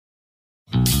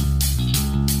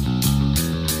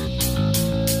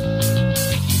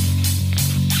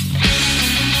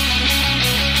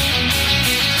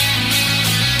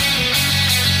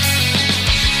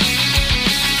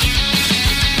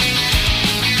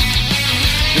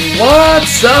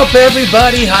What's up,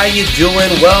 everybody? How you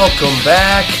doing? Welcome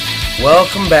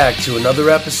back to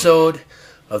another episode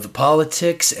of the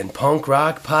Politics and Punk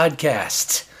Rock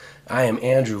Podcast. I am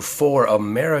Andrew for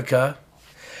America,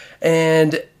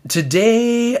 and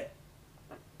today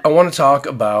I want to talk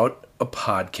about a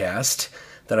podcast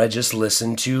that I just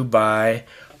listened to by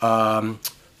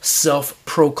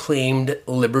self-proclaimed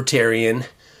libertarian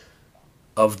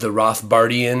of the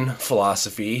Rothbardian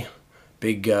philosophy.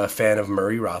 Big fan of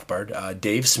Murray Rothbard,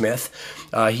 Dave Smith.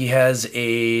 He's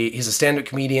a stand-up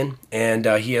comedian, and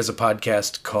he has a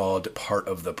podcast called Part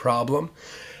of the Problem.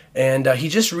 And he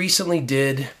just recently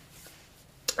did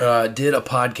a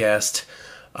podcast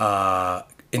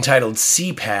entitled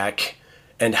CPAC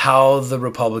and How the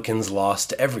Republicans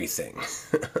Lost Everything.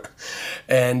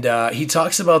 And he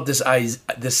talks about this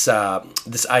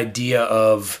idea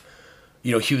of,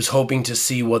 you know, he was hoping to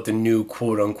see what the new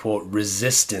quote-unquote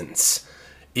resistance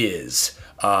is,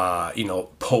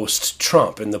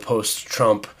 post-Trump. In the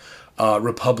post-Trump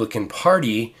Republican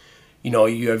Party, you know,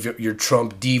 you have your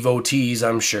Trump devotees,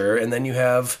 I'm sure, and then you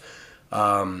have,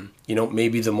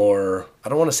 maybe the more, I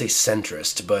don't want to say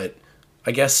centrist, but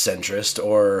I guess centrist,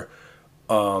 or,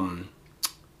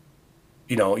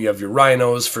 you have your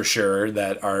rhinos for sure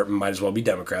that might as well be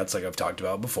Democrats, like I've talked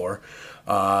about before.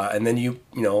 And then you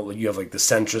have like the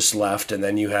centrist left, and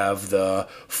then you have the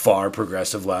far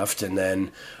progressive left, and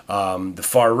then the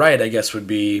far right, I guess, would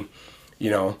be,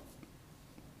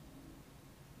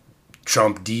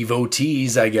 Trump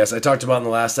devotees, I guess. I talked about in the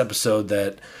last episode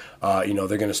that, they're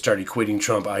going to start equating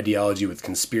Trump ideology with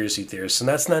conspiracy theorists, and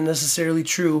that's not necessarily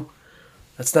true.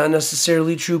 That's not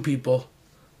necessarily true, people.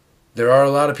 There are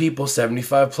a lot of people,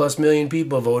 75 plus million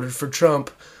people voted for Trump.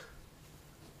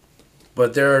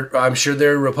 But I'm sure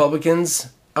there are Republicans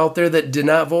out there that did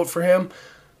not vote for him.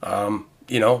 I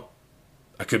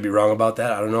could be wrong about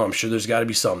that. I don't know. I'm sure there's got to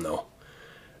be some, though.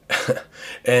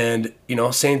 And,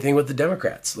 same thing with the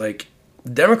Democrats. Like, the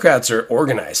Democrats are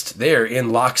organized. They are in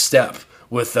lockstep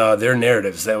with their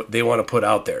narratives that they want to put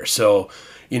out there. So,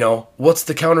 what's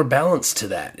the counterbalance to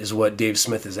that is what Dave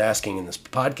Smith is asking in this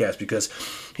podcast, because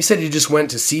he said he just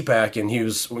went to CPAC and he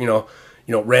was,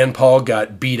 Rand Paul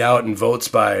got beat out in votes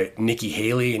by Nikki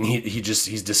Haley, and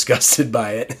he's disgusted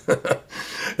by it.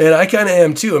 And I kind of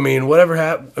am too. I mean, whatever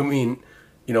happened,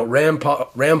 Rand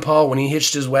Paul, when he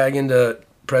hitched his wagon to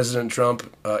President Trump,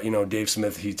 Dave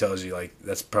Smith, he tells you, like,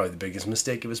 that's probably the biggest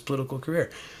mistake of his political career.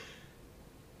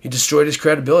 He destroyed his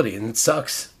credibility, and it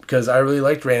sucks, because I really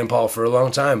liked Rand Paul for a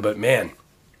long time, but man,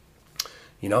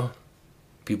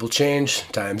 people change,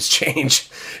 times change,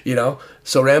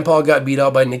 So Rand Paul got beat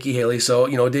out by Nikki Haley. So,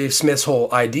 Dave Smith's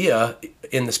whole idea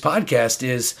in this podcast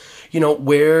is,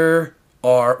 where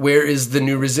is the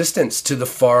new resistance to the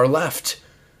far left?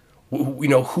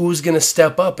 Who's going to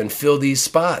step up and fill these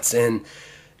spots and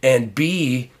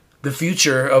be the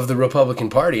future of the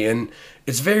Republican Party? And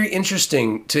it's very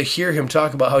interesting to hear him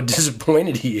talk about how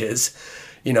disappointed he is,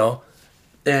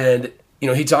 and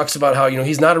he talks about how,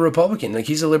 he's not a Republican, like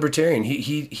he's a libertarian.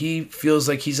 He feels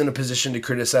like he's in a position to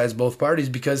criticize both parties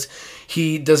because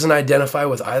he doesn't identify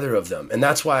with either of them. And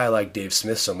that's why I like Dave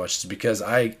Smith so much, is because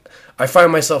I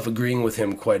find myself agreeing with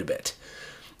him quite a bit.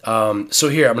 So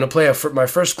here, I'm going to play my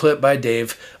first clip by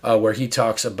Dave where he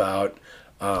talks about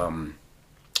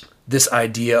this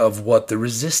idea of what the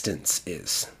resistance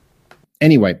is.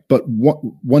 Anyway, but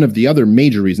one of the other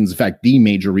major reasons, in fact, the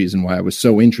major reason why I was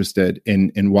so interested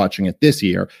in watching it this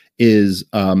year is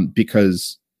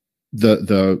because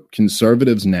the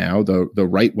conservatives now, the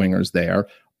right-wingers there,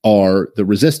 are the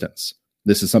resistance.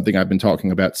 This is something I've been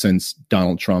talking about since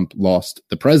Donald Trump lost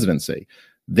the presidency.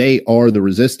 They are the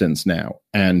resistance now.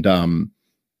 And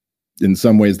in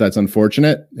some ways, that's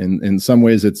unfortunate. In some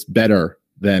ways, it's better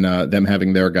than them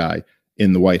having their guy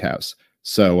in the White House.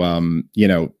 So,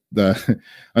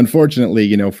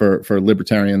 unfortunately, for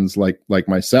libertarians like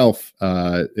myself,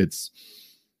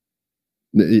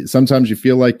 sometimes you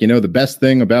feel like, the best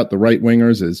thing about the right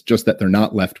wingers is just that they're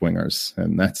not left wingers.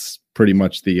 And that's pretty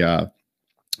much the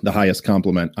highest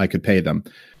compliment I could pay them.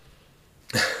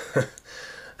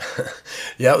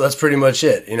 Yeah, that's pretty much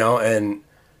it,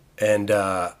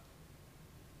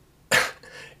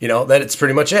 that it's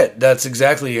pretty much it. That's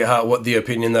exactly what the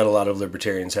opinion that a lot of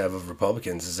libertarians have of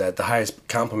Republicans is, that the highest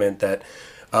compliment that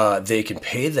they can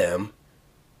pay them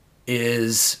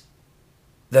is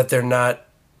that they're not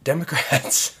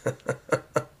Democrats.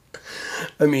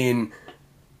 I mean,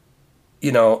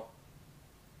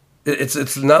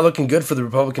 it's not looking good for the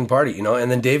Republican Party,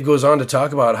 And then Dave goes on to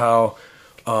talk about how,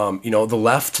 the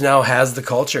left now has the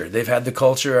culture. They've had the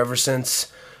culture ever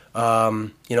since,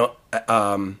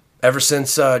 ever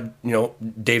since,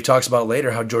 Dave talks about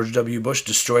later how George W. Bush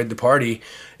destroyed the party,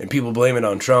 and people blame it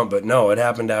on Trump, but no, it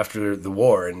happened after the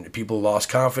war, and people lost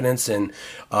confidence in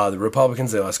the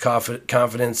Republicans. They lost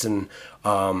confidence in,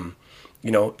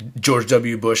 George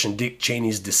W. Bush and Dick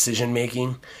Cheney's decision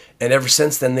making, and ever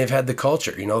since then they've had the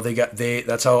culture.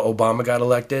 That's how Obama got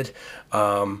elected,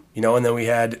 and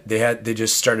then they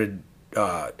just started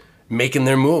making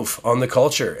their move on the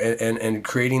culture and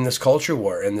creating this culture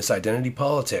war and this identity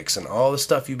politics and all the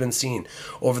stuff you've been seeing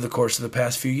over the course of the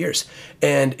past few years.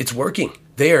 And it's working.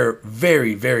 They are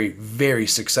very, very, very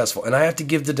successful. And I have to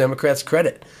give the Democrats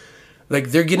credit. Like,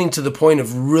 they're getting to the point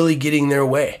of really getting their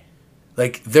way.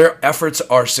 Like, their efforts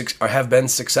have been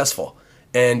successful.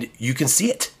 And you can see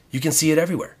it. You can see it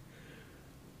everywhere.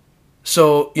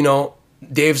 So,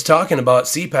 Dave's talking about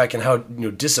CPAC and how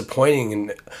disappointing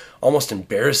and almost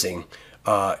embarrassing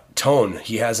tone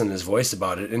he has in his voice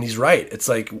about it, and he's right. It's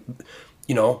like,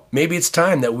 maybe it's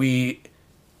time that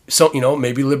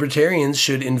maybe libertarians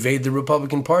should invade the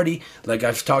Republican Party, like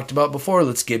I've talked about before.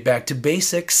 Let's get back to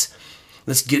basics.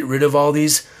 Let's get rid of all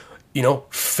these,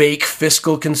 fake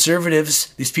fiscal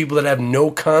conservatives, these people that have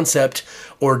no concept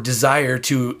or desire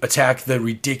to attack the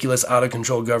ridiculous, out of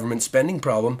control government spending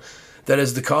problem that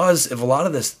is the cause of a lot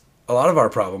of our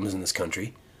problems in this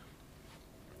country.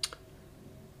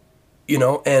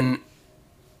 And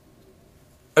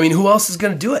I mean, who else is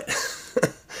going to do it?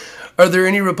 Are there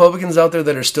any Republicans out there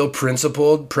that are still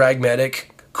principled,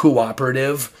 pragmatic,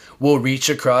 cooperative, will reach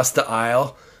across the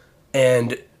aisle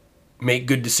and make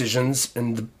good decisions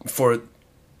for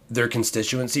their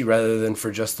constituency rather than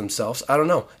for just themselves? I don't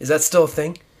know. Is that still a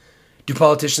thing? Do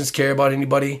politicians care about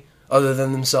anybody other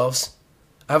than themselves?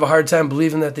 I have a hard time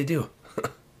believing that they do.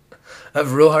 I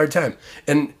have a real hard time.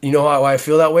 And you know why I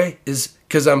feel that way? Is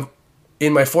because I'm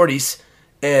in my 40s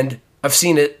and I've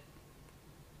seen it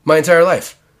my entire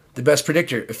life. The best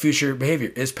predictor of future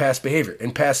behavior is past behavior.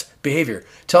 And past behavior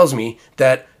tells me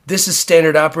that this is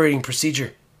standard operating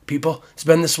procedure, people. It's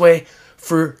been this way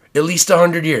for at least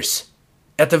 100 years.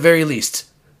 At the very least.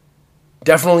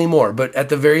 Definitely more, but at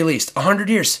the very least, 100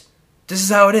 years. This is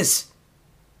how it is.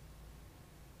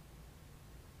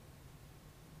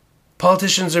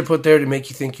 Politicians are put there to make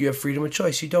you think you have freedom of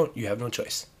choice. You don't. You have no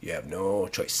choice. You have no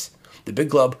choice. The big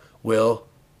club will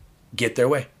get their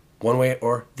way, one way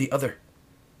or the other.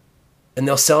 And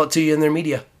they'll sell it to you in their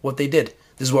media, what they did.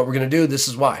 This is what we're going to do. This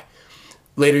is why.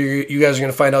 Later, you guys are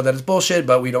going to find out that it's bullshit,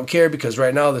 but we don't care because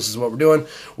right now, this is what we're doing.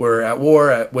 We're at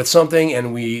war with something,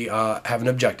 and we have an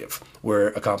objective. We're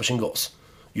accomplishing goals.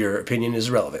 Your opinion is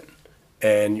irrelevant.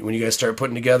 And when you guys start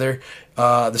putting together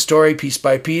the story piece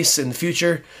by piece in the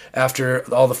future,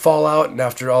 after all the fallout and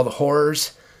after all the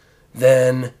horrors,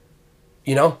 then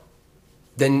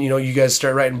you guys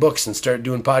start writing books and start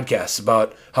doing podcasts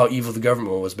about how evil the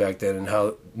government was back then and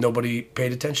how nobody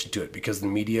paid attention to it because the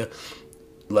media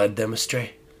led them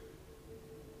astray.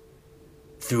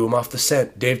 Threw them off the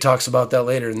scent. Dave talks about that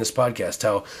later in this podcast,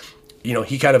 how,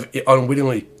 he kind of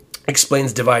unwittingly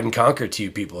explains divide and conquer to you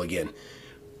people again.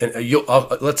 And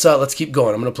let's keep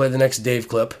going. I'm going to play the next Dave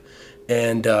clip,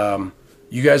 and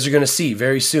you guys are going to see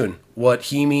very soon what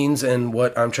he means and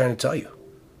what I'm trying to tell you.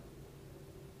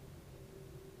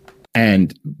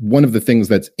 And one of the things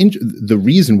the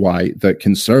reason why the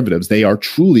conservatives, they are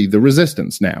truly the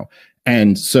resistance now.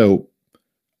 And so,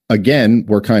 again,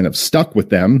 we're kind of stuck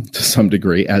with them to some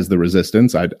degree as the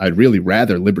resistance. I'd really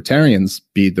rather libertarians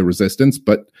be the resistance,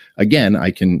 but again,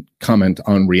 I can comment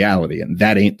on reality, and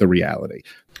that ain't the reality.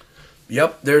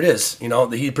 Yep, there it is.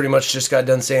 He pretty much just got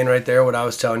done saying right there what I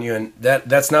was telling you, and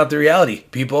that's not the reality,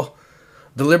 people.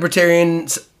 The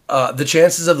libertarians, the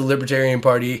chances of the Libertarian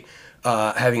Party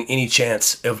having any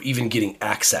chance of even getting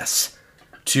access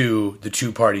to the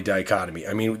two-party dichotomy.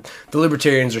 I mean, the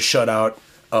libertarians are shut out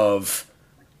of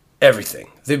everything.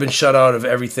 They've been shut out of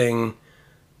everything.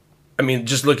 I mean,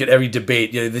 just look at every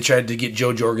debate. They tried to get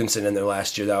Joe Jorgensen in there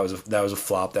last year. That was a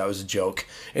flop. That was a joke.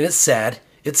 And it's sad.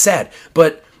 It's sad.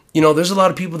 But, there's a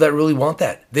lot of people that really want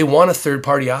that. They want a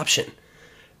third-party option.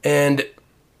 And,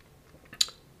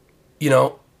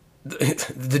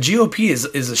 the GOP is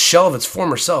a shell of its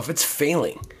former self. It's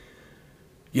failing.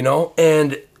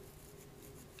 And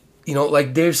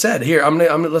like Dave said, here I'm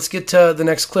gonna let's get to the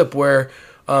next clip where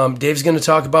Dave's going to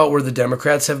talk about where the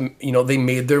Democrats have, they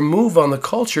made their move on the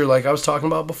culture, like I was talking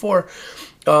about before,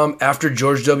 after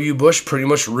George W. Bush pretty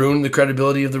much ruined the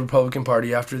credibility of the Republican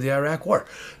Party after the Iraq War.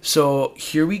 So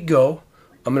here we go.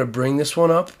 I'm going to bring this one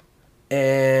up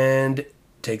and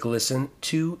take a listen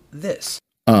to this.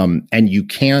 And you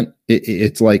can't,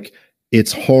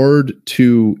 it's hard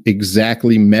to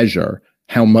exactly measure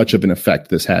how much of an effect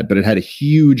this had, but it had a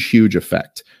huge, huge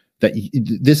effect. that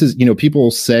this is, people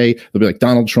say, they'll be like,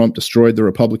 Donald Trump destroyed the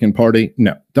Republican Party.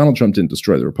 No, Donald Trump didn't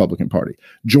destroy the Republican Party.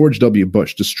 George W.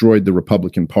 Bush destroyed the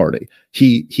Republican Party.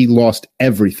 He lost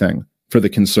everything for the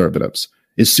conservatives.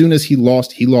 As soon as he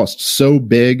lost so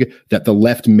big that the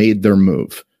left made their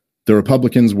move. The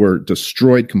Republicans were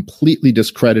destroyed, completely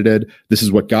discredited. This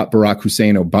is what got Barack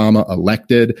Hussein Obama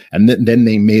elected. And then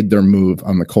they made their move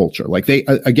on the culture. Like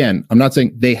again, I'm not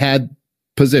saying they had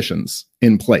positions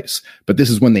in place, but this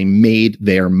is when they made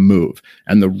their move.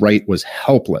 And the right was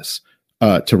helpless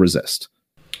to resist.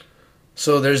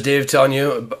 So there's Dave telling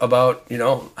you about,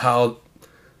 how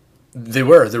the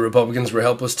Republicans were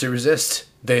helpless to resist.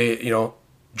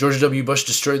 George W. Bush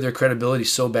destroyed their credibility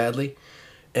so badly.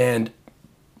 And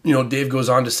Dave goes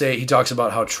on to say, he talks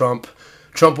about how Trump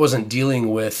wasn't dealing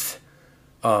with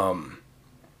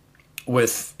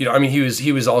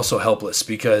he was also helpless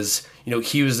because,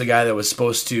 he was the guy that was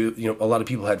supposed to, a lot of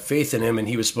people had faith in him and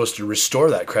he was supposed to restore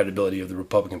that credibility of the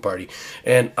Republican Party.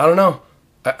 And I don't know.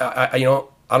 I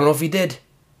don't know if he did.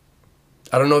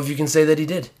 I don't know if you can say that he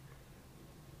did.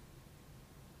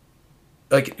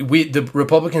 Like the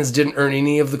Republicans didn't earn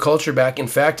any of the culture back. In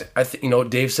fact,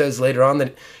 Dave says later on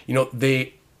that,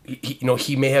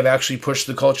 he may have actually pushed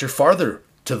the culture farther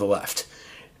to the left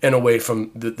and away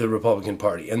from the Republican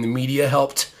Party. And the media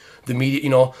helped. The media,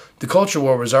 the culture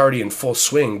war was already in full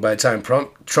swing by the time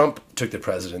Trump took the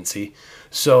presidency.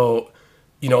 So,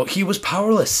 he was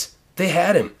powerless. They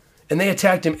had him. And they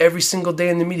attacked him every single day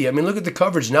in the media. I mean, look at the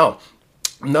coverage now.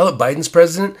 Now that Biden's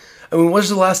president, when's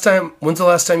the last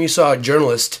time you saw a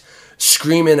journalist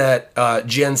screaming at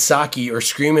Jen Psaki or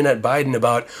screaming at Biden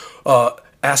about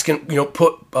asking,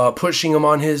 pushing him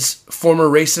on his former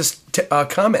racist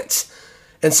comments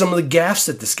and some of the gaffes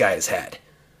that this guy has had?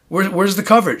 Where's the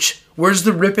coverage? Where's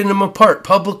the ripping him apart,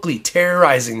 publicly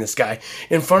terrorizing this guy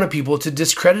in front of people to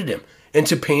discredit him and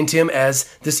to paint him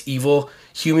as this evil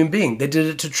human being? They did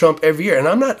it to Trump every year. And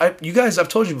I've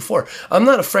told you before, I'm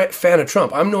not a fan of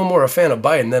Trump. I'm no more a fan of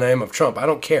Biden than I am of Trump. I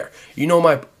don't care. You know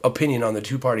my opinion on the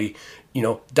two-party,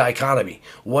 dichotomy,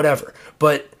 whatever.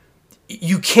 But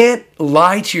you can't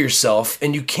lie to yourself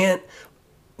and you can't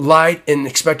lie and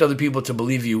expect other people to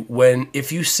believe you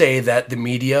if you say that the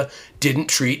media didn't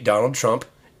treat Donald Trump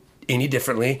any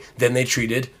differently than they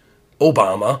treated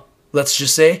Obama, let's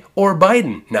just say, or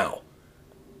Biden now.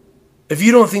 If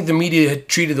you don't think the media had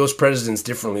treated those presidents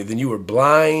differently, then you were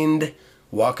blind,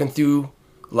 walking through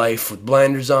life with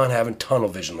blinders on, having tunnel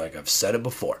vision, like I've said it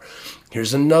before.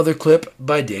 Here's another clip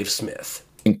by Dave Smith.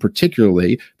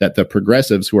 Particularly that the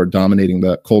progressives who are dominating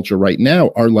the culture right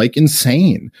now are like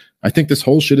insane. I think this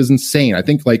whole shit is insane. I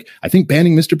think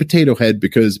banning Mr. Potato Head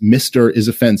because Mr. is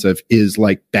offensive is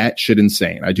like batshit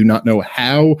insane. I do not know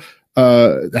how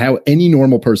any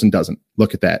normal person doesn't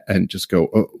look at that and just go,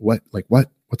 oh, what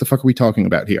the fuck are we talking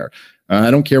about here? I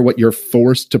don't care what you're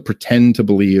forced to pretend to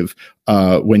believe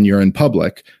when you're in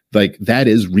public. Like, that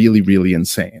is really, really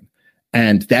insane.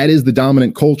 And that is the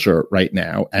dominant culture right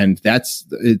now. And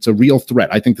it's a real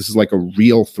threat. I think this is like a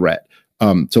real threat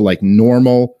to like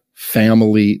normal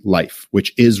family life,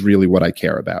 which is really what I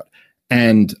care about.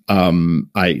 And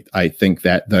I think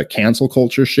that the cancel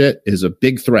culture shit is a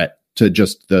big threat to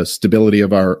just the stability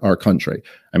of our country.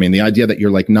 I mean, the idea that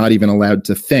you're like not even allowed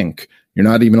to think, you're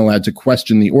not even allowed to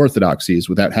question the orthodoxies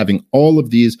without having all of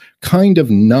these kind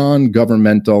of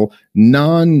non-governmental,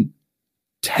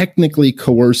 technically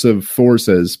coercive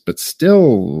forces, but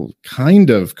still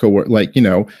kind of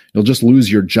you'll just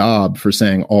lose your job for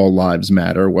saying all lives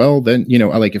matter. Well, then,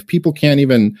 like if people can't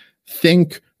even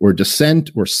think or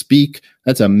dissent or speak,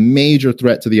 that's a major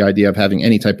threat to the idea of having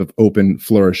any type of open,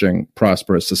 flourishing,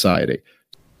 prosperous society.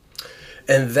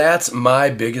 And that's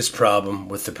my biggest problem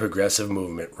with the progressive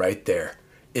movement right there,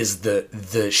 is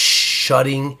the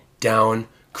shutting down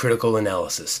critical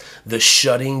analysis, the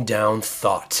shutting down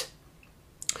thought.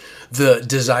 The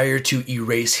desire to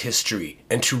erase history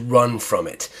and to run from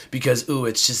it because,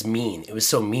 it's just mean. It was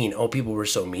so mean. Oh, people were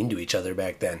so mean to each other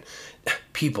back then.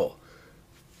 People.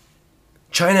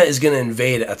 China is going to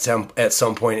invade at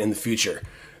some point in the future,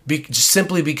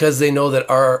 simply because they know that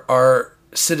our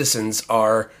citizens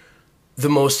are the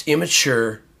most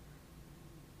immature,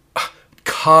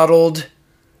 coddled,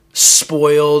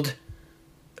 spoiled,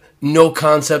 no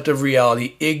concept of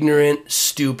reality, ignorant,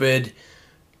 stupid,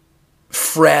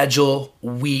 fragile,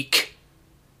 weak.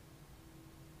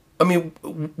 I mean,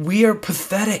 we are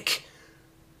pathetic.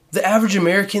 The average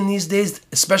American these days,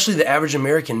 especially the average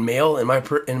American male, in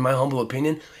my humble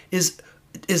opinion, is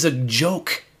a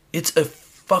joke. It's a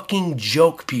fucking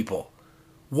joke, people.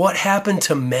 What happened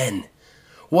to men?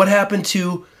 What happened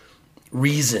to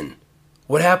reason?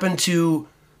 What happened to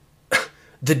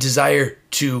the desire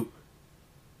to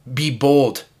be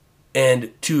bold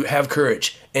and to have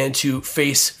courage and to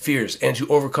face fears and to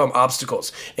overcome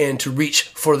obstacles and to reach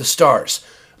for the stars,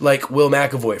 like Will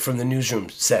McAvoy from The Newsroom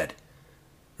said.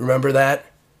 Remember that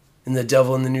in the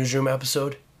Devil in the Newsroom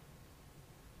episode?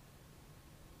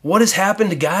 What has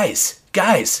happened to guys,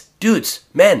 dudes,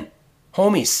 men,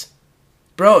 homies,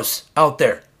 bros out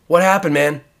there? What happened,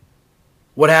 man?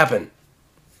 What happened?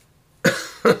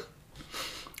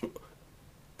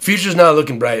 Future's not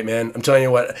looking bright, man. I'm telling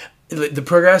you what. The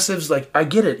progressives, like, I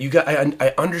get it.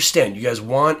 I understand. You guys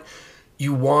want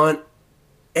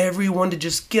everyone to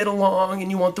just get along, and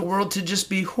you want the world to just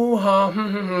be hoo-ha,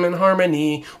 in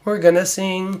harmony. We're gonna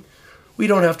sing. We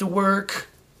don't have to work.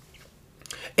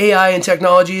 AI and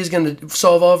technology is going to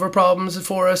solve all of our problems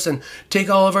for us and take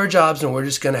all of our jobs, and we're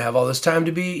just going to have all this time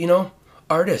to be,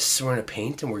 artists. We're going to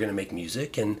paint, and we're going to make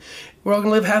music, and we're all going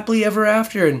to live happily ever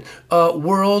after in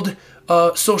world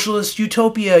socialist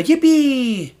utopia.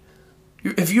 Yippee!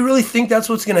 If you really think that's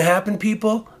what's going to happen,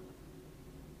 people,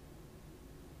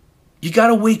 you got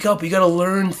to wake up. You got to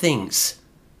learn things.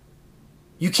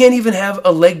 You can't even have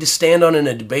a leg to stand on in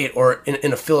a debate or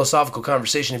in a philosophical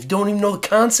conversation if you don't even know the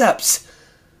concepts.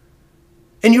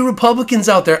 And you Republicans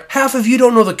out there, half of you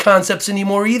don't know the concepts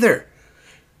anymore either.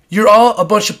 You're all a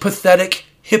bunch of pathetic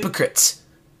hypocrites.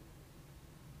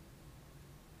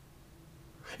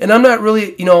 And I'm not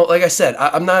really, like I said,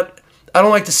 I don't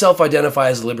like to self-identify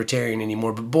as a libertarian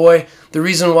anymore. But boy, the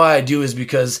reason why I do is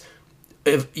because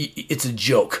it's a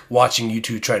joke watching you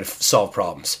two try to solve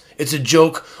problems. It's a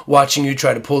joke watching you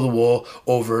try to pull the wool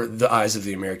over the eyes of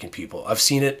the American people. I've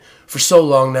seen it for so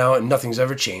long now, and nothing's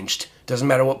ever changed. Doesn't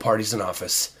matter what party's in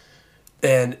office.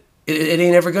 And it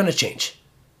ain't ever going to change.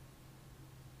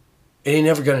 It ain't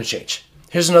ever going to change.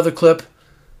 Here's another clip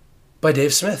by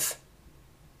Dave Smith.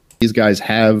 These guys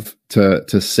have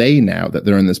to say now that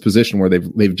they're in this position where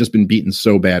they've just been beaten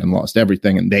so bad and lost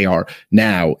everything, and they are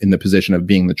now in the position of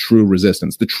being the true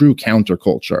resistance. The true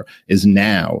counterculture is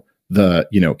now the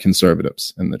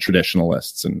conservatives and the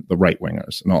traditionalists and the right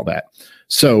wingers and all that.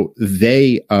 So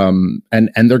they and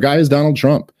their guy is Donald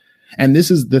Trump. And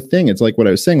this is the thing. It's like what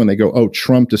I was saying when they go, oh,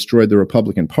 Trump destroyed the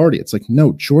Republican Party. It's like,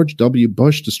 no, George W.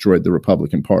 Bush destroyed the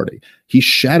Republican Party. He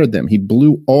shattered them. He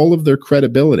blew all of their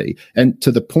credibility. And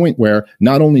to the point where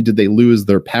not only did they lose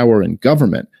their power in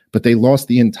government, but they lost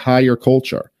the entire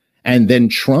culture. And then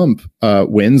Trump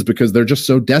wins because they're just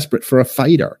so desperate for a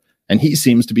fighter. And he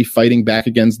seems to be fighting back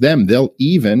against them. They'll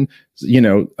even,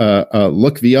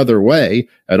 look the other way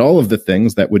at all of the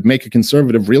things that would make a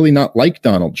conservative really not like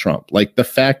Donald Trump. Like the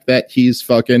fact that he's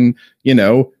fucking,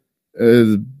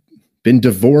 been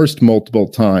divorced multiple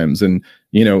times and,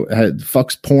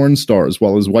 fucks porn stars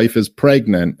while his wife is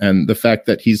pregnant. And the fact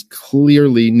that he's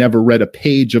clearly never read a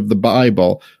page of the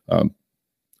Bible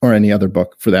or any other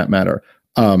book for that matter.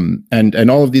 And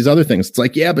all of these other things. It's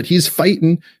like, yeah, but he's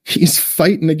fighting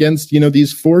against,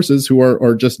 these forces who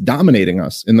are just dominating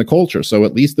us in the culture. So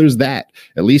at least there's that.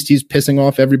 At least he's pissing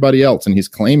off everybody else and he's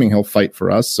claiming he'll fight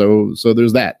for us. So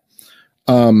there's that.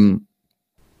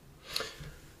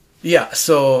 Yeah.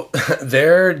 So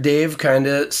there, Dave kind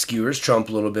of skewers Trump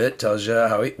a little bit, tells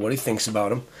you what he thinks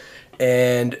about him.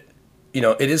 And,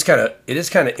 it is kind of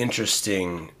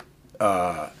interesting,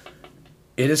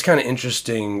 it is kind of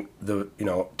interesting,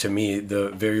 to me, the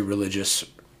very religious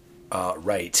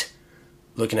right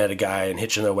looking at a guy and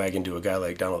hitching their wagon to a guy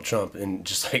like Donald Trump. And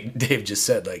just like Dave just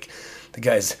said, like, the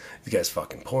guy's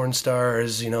fucking porn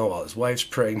stars, while his wife's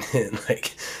pregnant.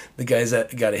 Like, the guy's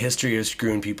got a history of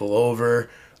screwing people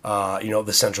over.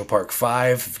 The Central Park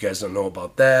Five, if you guys don't know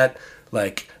about that.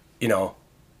 Like,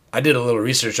 I did a little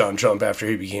research on Trump after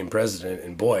he became president,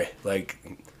 and boy, like,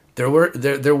 There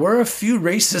were a few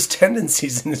racist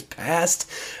tendencies in his past.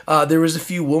 There was a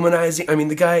few womanizing. I mean,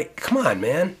 the guy, come on,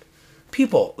 man.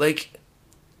 People, like,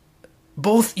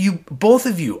 both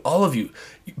of you, all of you,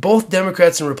 both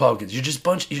Democrats and Republicans, you're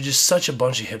just such a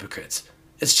bunch of hypocrites.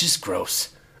 It's just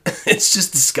gross. It's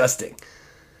just disgusting.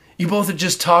 You both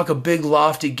just talk a big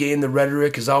lofty game. The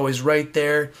rhetoric is always right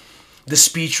there. The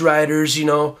speech writers,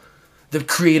 the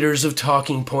creators of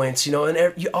talking points, and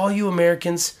all you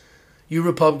Americans, you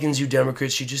Republicans, you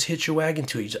Democrats, you just hitch your wagon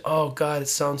to it. Oh, God, it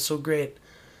sounds so great.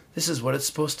 This is what it's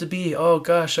supposed to be. Oh,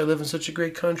 gosh, I live in such a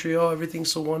great country. Oh,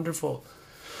 everything's so wonderful.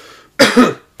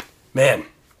 Man,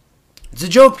 it's a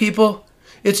joke, people.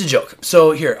 It's a joke.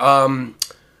 So here, and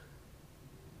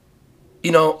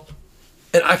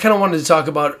I kind of wanted to talk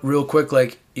about real quick,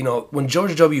 like, when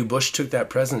George W. Bush took that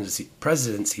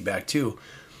presidency back too,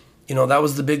 that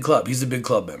was the big club. He's a big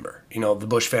club member. The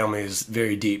Bush family is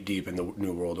very deep in the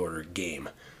New World Order game.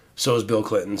 So was Bill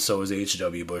Clinton. So was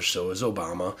H.W. Bush. So was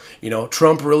Obama.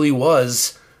 Trump really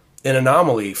was an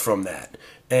anomaly from that.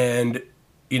 And,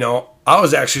 I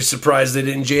was actually surprised they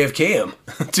didn't JFK him,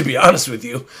 to be honest with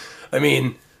you. I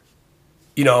mean,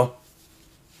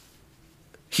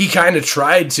 he kind of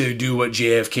tried to do what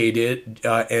JFK did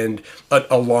and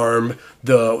alarm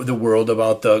the world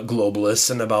about the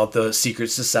globalists and about the secret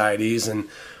societies and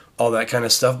all that kind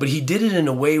of stuff. But he did it in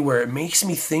a way where it makes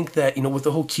me think that, with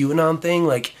the whole QAnon thing,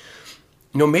 like,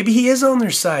 maybe he is on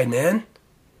their side, man.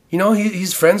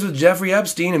 He's friends with Jeffrey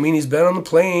Epstein. I mean, he's been on the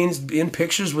planes, in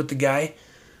pictures with the guy.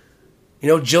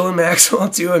 Jill and Maxwell,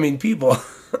 too. I mean, people.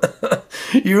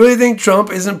 You really think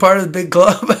Trump isn't part of the big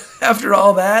club after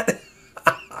all that?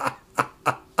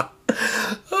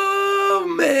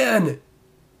 Oh, man.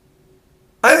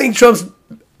 I think Trump's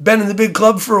been in the big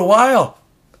club for a while.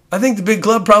 I think the big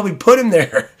club probably put him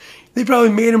there. They probably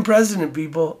made him president,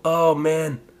 people. Oh,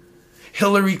 man.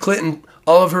 Hillary Clinton,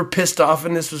 all of her pissed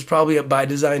offness was probably by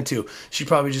design, too. She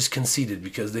probably just conceded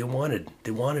because they wanted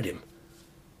him.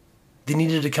 They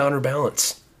needed a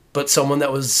counterbalance, but someone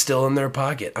that was still in their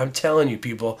pocket. I'm telling you,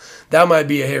 people, that might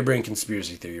be a harebrained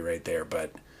conspiracy theory right there,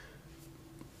 but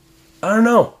I don't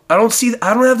know. I don't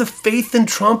have the faith in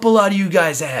Trump a lot of you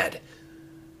guys had.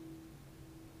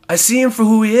 I see him for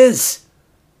who he is.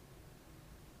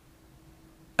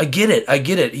 I get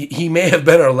it. He may have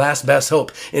been our last best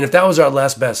hope. And if that was our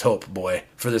last best hope, boy,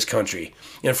 for this country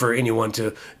and for anyone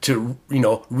to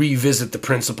revisit the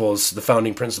principles, the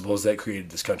founding principles that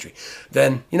created this country,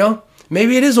 then,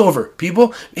 maybe it is over,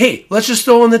 people. Hey, let's just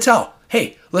throw in the towel.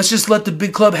 Hey, let's just let the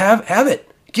big club have it.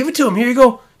 Give it to them. Here you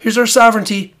go. Here's our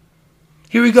sovereignty.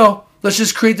 Here we go. Let's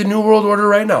just create the new world order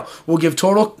right now. We'll give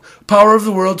total power of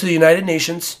the world to the United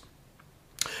Nations.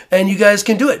 And you guys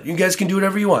can do it. You guys can do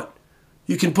whatever you want.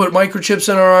 You can put microchips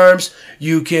in our arms.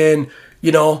 You can,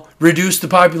 reduce the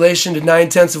population to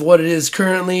 9/10 of what it is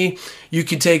currently. You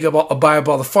can buy up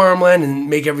all the farmland and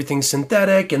make everything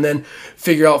synthetic and then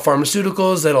figure out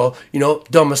pharmaceuticals that'll,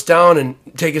 dumb us down and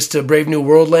take us to Brave New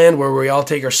World land where we all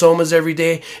take our somas every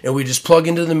day and we just plug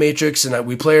into the Matrix and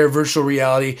we play our virtual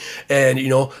reality and,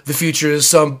 the future is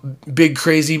some big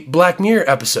crazy Black Mirror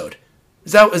episode.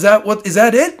 Is that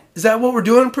it? Is that what we're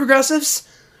doing, progressives?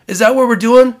 Is that what we're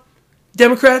doing?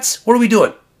 Democrats, what are we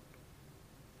doing?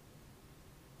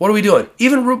 What are we doing?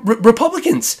 Even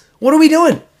Republicans, what are we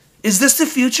doing? Is this the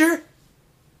future?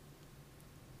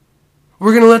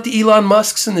 We're going to let the Elon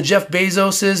Musks and the Jeff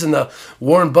Bezoses and the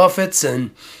Warren Buffetts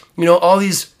and, all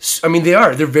these,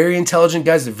 they're very intelligent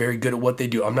guys. They're very good at what they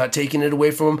do. I'm not taking it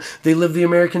away from them. They live the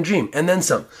American dream and then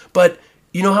some. But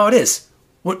you know how it is.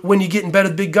 When you get in bed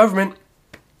with big government,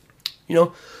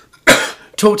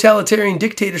 totalitarian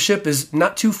dictatorship is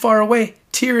not too far away.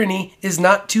 Tyranny is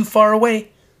not too far away.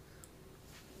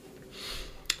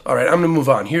 All right, I'm going to move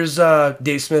on. Here's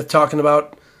Dave Smith talking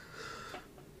about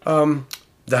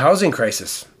the housing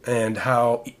crisis and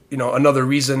how, another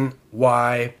reason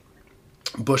why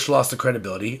Bush lost the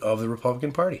credibility of the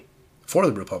Republican Party, for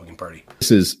the Republican Party.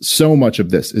 So much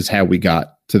of this is how we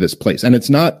got to this place. And it's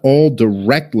not all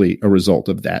directly a result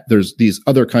of that. There's these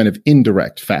other kind of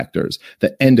indirect factors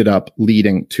that ended up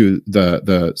leading to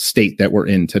the state that we're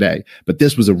in today. But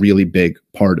this was a really big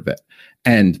part of it.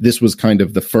 And this was kind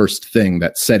of the first thing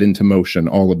that set into motion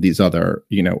all of these other,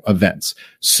 events.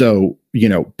 So,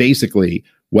 basically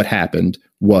what happened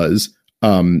was,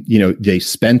 they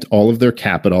spent all of their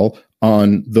capital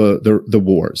on the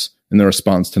wars in the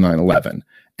response to 9/11.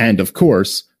 And of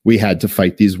course, we had to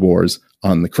fight these wars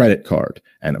on the credit card.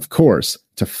 And of course,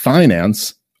 to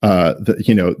finance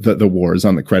the wars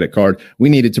on the credit card, we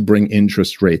needed to bring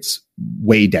interest rates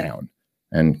way down.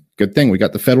 And good thing we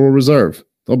got the Federal Reserve.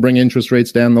 They'll bring interest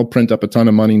rates down. They'll print up a ton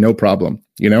of money, no problem.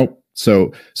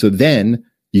 So then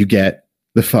you get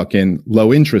the fucking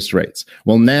low interest rates.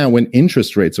 Well, now when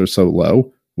interest rates are so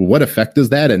low, what effect does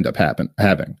that end up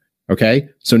having? Okay,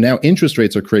 so now interest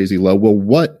rates are crazy low. Well,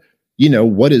 what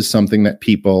is something that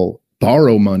people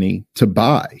borrow money to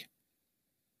buy?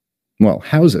 Well,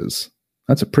 houses.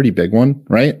 That's a pretty big one,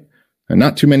 right? And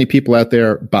not too many people out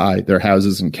there buy their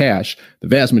houses in cash. The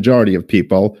vast majority of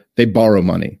people, they borrow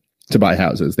money to buy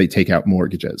houses. They take out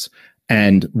mortgages.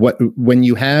 And when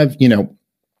you have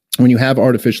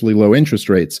artificially low interest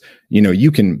rates, you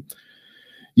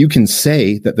can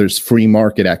say that there's free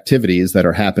market activities that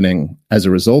are happening as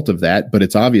a result of that, but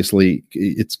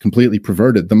it's completely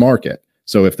perverted the market.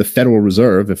 So if the Federal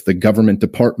Reserve, if the government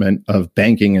department of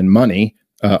banking and money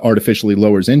artificially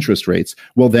lowers interest rates,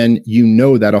 well, then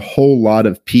that a whole lot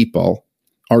of people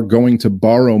are going to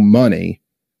borrow money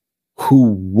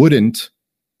who wouldn't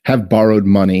have borrowed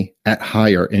money at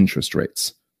higher interest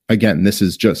rates. again, this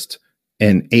is just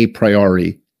an a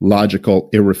priori, logical,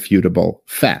 irrefutable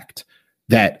fact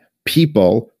that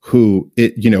people who,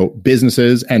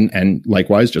 businesses and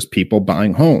likewise just people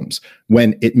buying homes,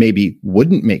 when it maybe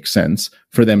wouldn't make sense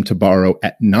for them to borrow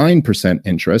at 9%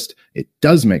 interest, it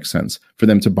does make sense for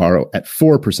them to borrow at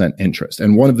 4% interest.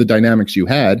 And one of the dynamics you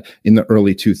had in the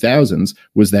early 2000s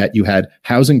was that you had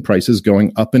housing prices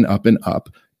going up and up and up,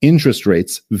 interest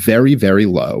rates very, very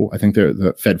low. I think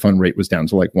the Fed fund rate was down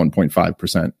to like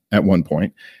 1.5% at one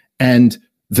point. And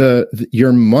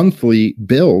your monthly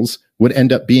bills would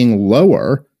end up being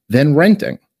lower than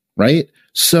renting, right?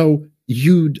 So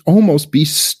you'd almost be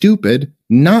stupid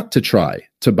not to try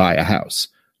to buy a house,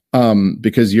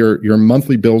 because your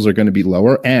monthly bills are going to be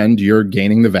lower and you're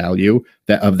gaining the value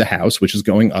of the house, which is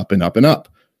going up and up and up.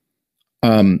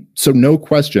 So no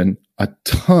question, a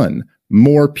ton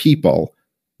more people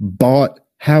bought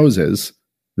houses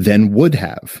than would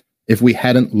have if we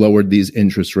hadn't lowered these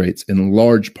interest rates, in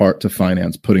large part to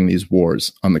finance putting these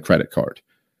wars on the credit card.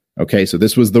 Okay, so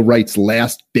this was the right's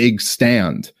last big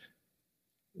stand.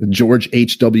 George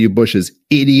H.W. Bush's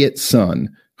idiot son,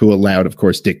 who allowed, of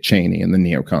course, Dick Cheney and the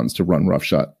neocons to run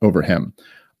roughshod over him.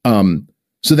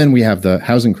 So then we have the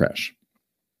housing crash.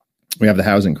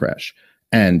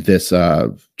 And this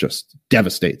just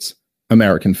devastates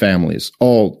American families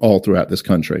all throughout this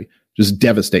country. Just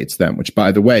devastates them, which,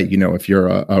 by the way, if you're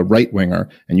a right-winger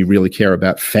and you really care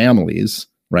about families,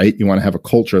 right? You want to have a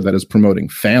culture that is promoting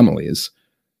families,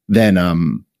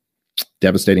 then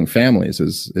devastating families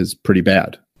is pretty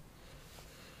bad.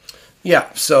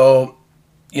 Yeah, so,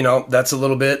 that's a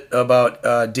little bit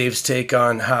about Dave's take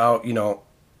on how,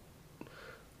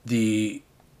 they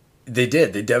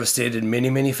devastated many,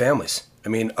 many families. I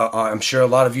mean, I'm sure a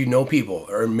lot of you know people,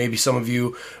 or maybe some of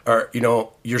you are,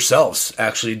 yourselves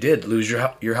actually did lose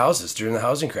your houses during the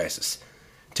housing crisis,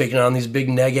 taking on these big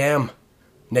negative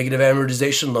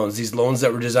amortization loans, these loans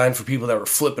that were designed for people that were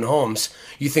flipping homes.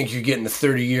 You think you're getting a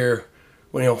 30-year,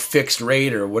 fixed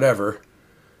rate or whatever.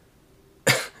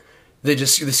 They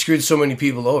screwed so many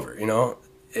people over,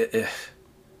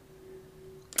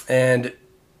 and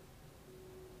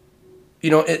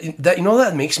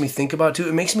that makes me think about too.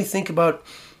 It makes me think about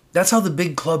that's how the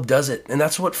big club does it, and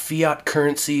that's what fiat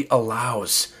currency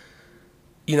allows.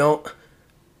 They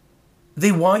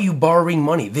want you borrowing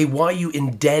money. They want you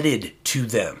indebted to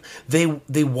them. They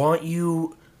want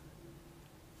you,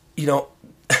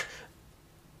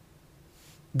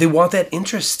 they want that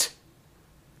interest.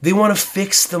 They want to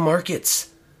fix the markets.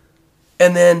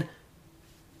 And then,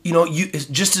 you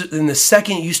just in the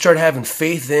second you start having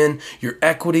faith in your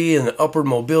equity and the upward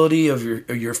mobility of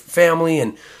your family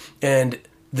and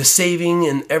the saving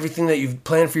and everything that you've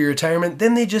planned for your retirement,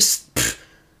 then they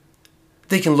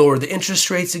can lower the interest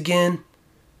rates again.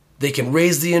 They can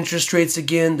raise the interest rates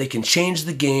again. They can change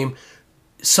the game.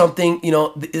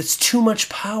 It's too much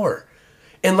power.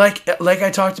 And like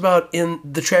I talked about in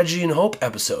the Tragedy and Hope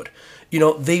episode,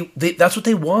 they that's what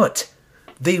they want.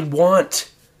 They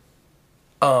want,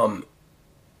 they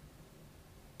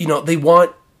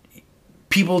want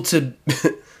people to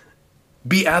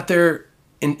be at their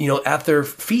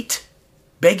feet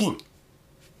begging.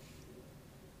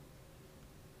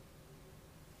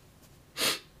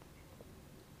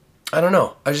 I don't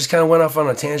know. I just kind of went off on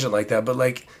a tangent like that, but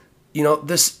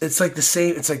it's like the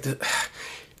same. It's like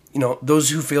those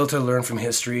who fail to learn from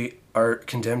history are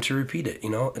condemned to repeat it.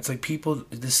 It's like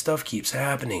this stuff keeps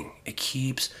happening. It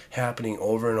keeps happening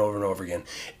over and over and over again.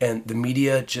 And the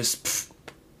media just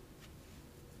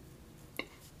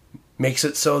makes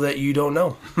it so that you don't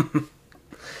know.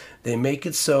 They make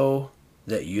it so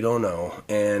that you don't know.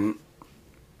 And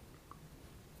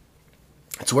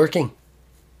it's working.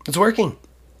 It's working.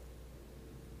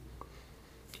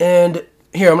 And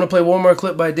here, I'm going to play one more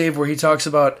clip by Dave where he talks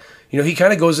about, he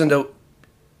kind of goes into,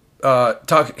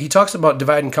 he talks about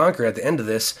divide and conquer at the end of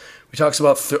this. He talks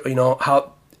about,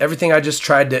 how everything I just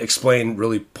tried to explain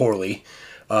really poorly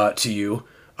to you,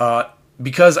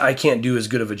 because I can't do as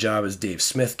good of a job as Dave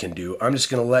Smith can do, I'm just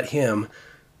going to let him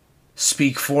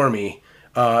speak for me.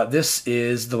 This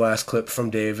is the last clip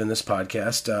from Dave in this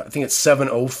podcast. I think it's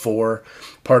 704,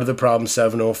 part of the problem,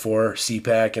 704,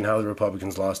 CPAC, and how the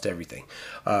Republicans lost everything.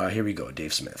 Here we go,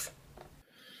 Dave Smith.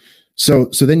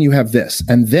 So then you have this,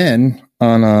 and then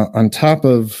on top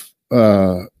of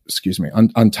on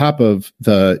top of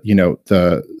the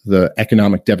the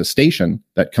economic devastation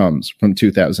that comes from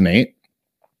 2008,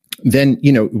 then,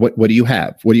 what do you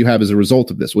have? What do you have as a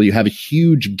result of this? Well, you have a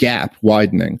huge gap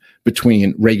widening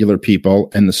between regular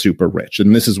people and the super rich.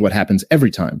 And this is what happens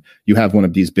every time you have one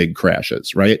of these big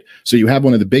crashes, right? So you have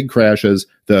one of the big crashes,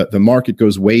 the market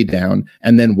goes way down.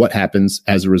 And then what happens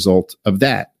as a result of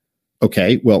that?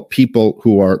 Okay, well, people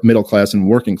who are middle class and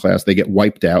working class, they get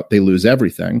wiped out. They lose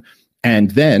everything.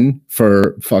 And then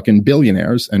for fucking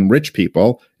billionaires and rich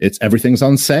people, everything's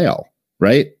on sale,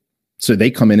 right? So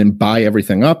they come in and buy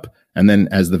everything up. And then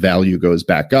as the value goes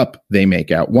back up, they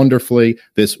make out wonderfully.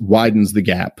 This widens the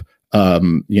gap.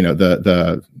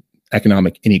 The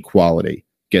economic inequality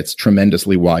gets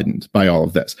tremendously widened by all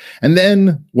of this. And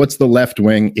then what's the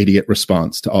left-wing idiot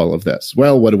response to all of this?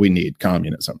 Well, what do we need?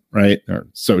 Communism, right? Or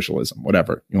socialism,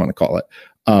 whatever you want to call it.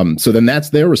 So then that's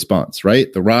their response,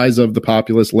 right? The rise of the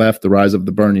populist left, the rise of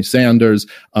the Bernie Sanders.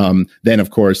 Then,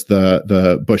 of course,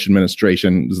 the Bush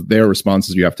administration, their response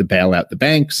is you have to bail out the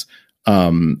banks.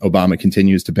 Obama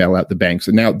continues to bail out the banks.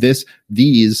 And now this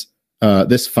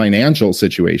financial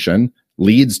situation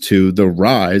leads to the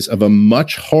rise of a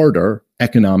much harder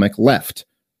economic left.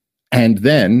 And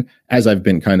then, as I've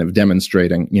been kind of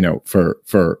demonstrating,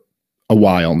 for a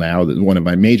while now, one of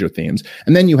my major themes.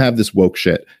 And then you have this woke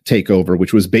shit take over,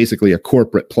 which was basically a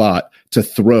corporate plot to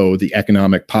throw the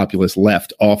economic populist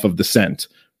left off of the scent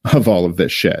of all of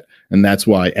this shit. And that's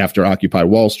why after Occupy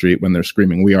Wall Street, when they're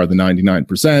screaming, we are the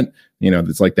 99%,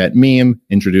 it's like that meme,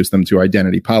 introduce them to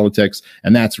identity politics.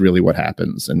 And that's really what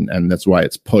happens. And that's why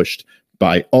it's pushed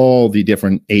by all the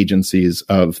different agencies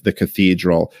of the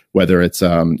cathedral, whether it's,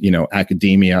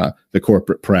 academia, the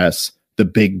corporate press, the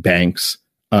big banks,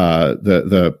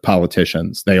 the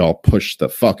politicians. They all push the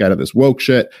fuck out of this woke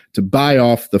shit to buy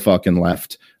off the fucking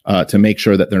left, to make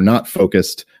sure that they're not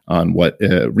focused on what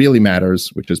really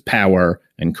matters, which is power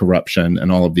and corruption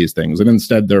and all of these things. And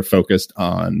instead they're focused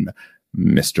on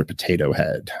Mr. Potato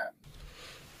Head.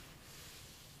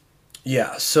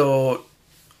 Yeah. So,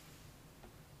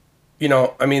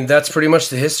 that's pretty much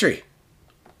the history.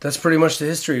 That's pretty much the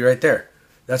history right there.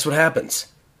 That's what happens.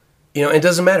 It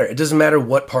doesn't matter. It doesn't matter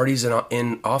what party's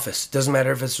in office. It doesn't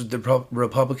matter if it's the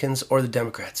Republicans or the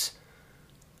Democrats.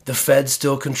 The Fed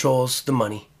still controls the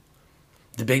money.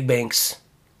 The big banks.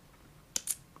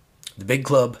 The big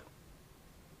club.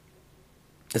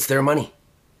 It's their money.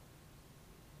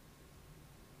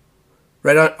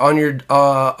 Right on your,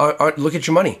 look at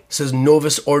your money. It says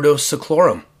Novus Ordo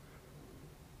Seclorum.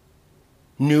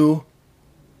 New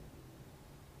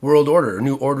World Order, or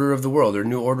New Order of the World, or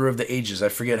New Order of the Ages. I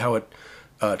forget how it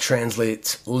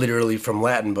translates literally from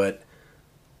Latin, but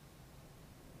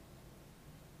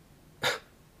I'm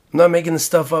not making this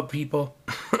stuff up, people.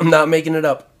 I'm not making it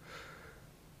up.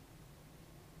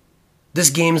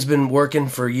 This game's been working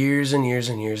for years and years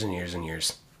and years and years and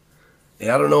years.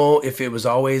 And I don't know if it was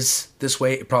always this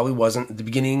way. It probably wasn't. At the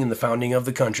beginning and the founding of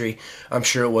the country, I'm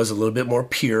sure it was a little bit more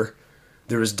pure.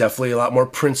 There was definitely a lot more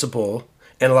principle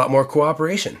and a lot more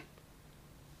cooperation.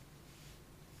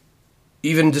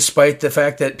 Even despite the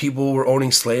fact that people were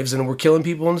owning slaves and were killing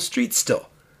people in the streets still.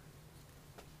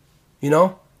 You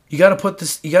got to put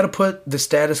the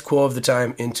status quo of the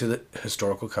time into the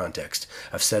historical context.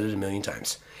 I've said it a million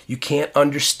times. You can't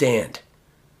understand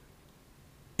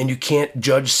and you can't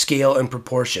judge scale and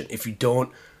proportion if you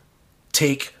don't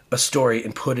take a story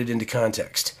and put it into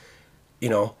context.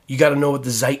 You got to know what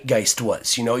the zeitgeist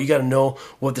was. You got to know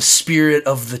what the spirit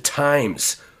of the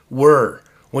times were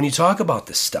when you talk about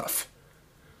this stuff.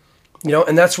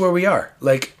 And that's where we are.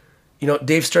 Like,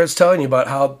 Dave starts telling you about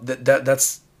how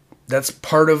that's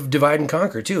part of divide and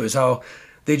conquer too, is how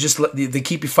they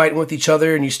keep you fighting with each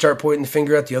other and you start pointing the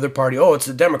finger at the other party. Oh, it's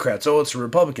the Democrats. Oh, it's the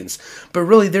Republicans. But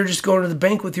really, they're just going to the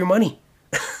bank with your money.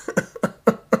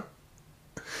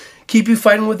 Keep you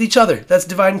fighting with each other. That's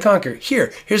divide and conquer.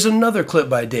 Here's another clip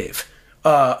by Dave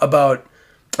about,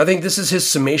 I think this is his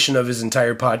summation of his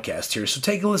entire podcast here. So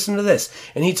take a listen to this.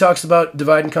 And he talks about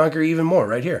divide and conquer even more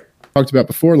right here. Talked about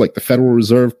before, like the Federal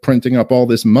Reserve printing up all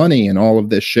this money and all of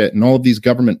this shit and all of these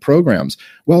government programs.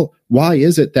 Well, why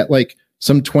is it that like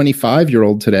some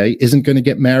 25-year-old today isn't going to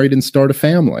get married and start a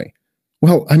family?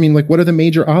 Well, I mean, like, what are the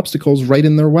major obstacles right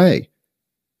in their way?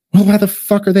 Well, how the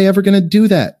fuck are they ever going to do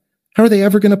that? How are they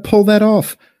ever going to pull that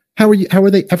off? How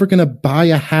are they ever going to buy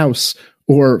a house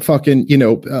or fucking,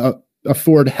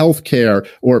 afford health care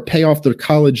or pay off their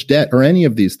college debt or any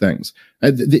of these things?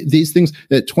 These things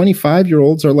that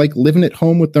 25-year-olds are like living at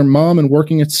home with their mom and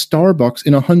working at Starbucks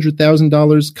in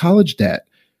 $100,000 college debt.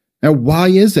 Now, why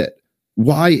is it?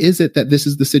 Why is it that this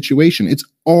is the situation? It's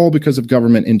all because of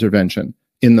government intervention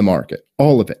in the market.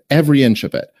 All of it. Every inch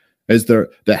of it. Is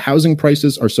the housing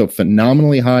prices are so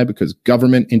phenomenally high because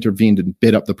government intervened and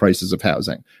bid up the prices of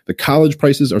housing. The college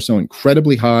prices are so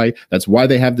incredibly high. That's why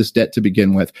they have this debt to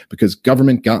begin with, because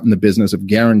government got in the business of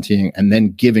guaranteeing and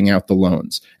then giving out the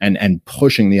loans and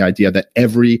pushing the idea that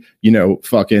every,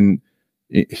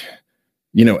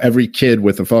 every kid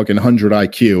with a fucking 100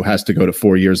 IQ has to go to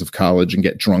 4 years of college and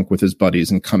get drunk with his buddies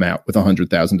and come out with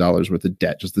 $100,000 worth of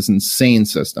debt. Just this insane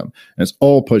system. And it's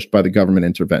all pushed by the government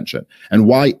intervention. And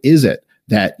why is it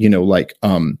that,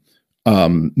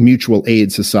 mutual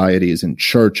aid societies and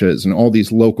churches and all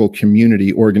these local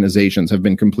community organizations have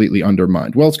been completely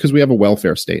undermined? Well, it's because we have a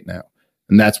welfare state now.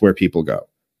 And that's where people go.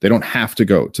 They don't have to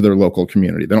go to their local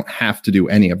community. They don't have to do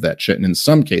any of that shit. And in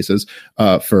some cases,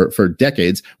 for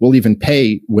decades, we'll even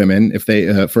pay women if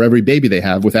they for every baby they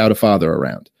have without a father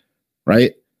around,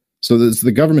 right? So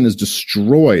the government has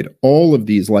destroyed all of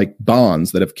these like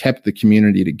bonds that have kept the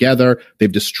community together.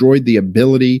 They've destroyed the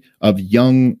ability of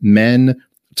young men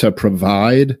to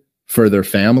provide for their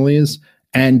families.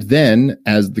 And then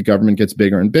as the government gets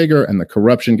bigger and bigger and the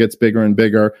corruption gets bigger and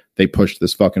bigger, they push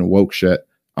this fucking woke shit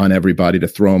on everybody to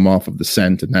throw them off of the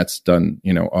scent. And that's done,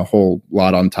 a whole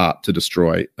lot on top to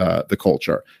destroy the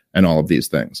culture and all of these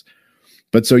things.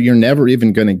 But so you're never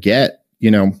even going to get,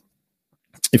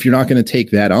 if you're not going to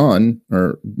take that on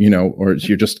or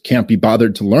you just can't be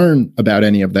bothered to learn about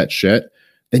any of that shit,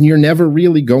 then you're never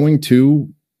really going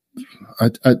to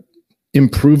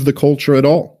improve the culture at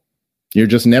all. You're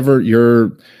just never,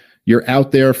 you're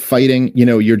out there fighting,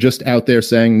 you're just out there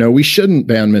saying, no, we shouldn't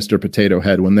ban Mr. Potato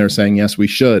Head when they're saying, yes, we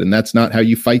should. And that's not how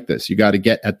you fight this. You got to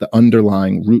get at the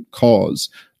underlying root cause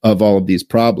of all of these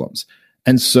problems.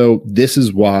 And so this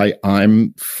is why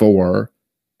I'm for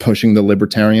pushing the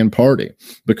Libertarian Party,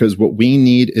 because what we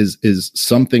need is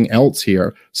something else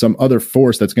here, some other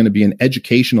force that's going to be an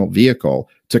educational vehicle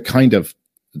to kind of,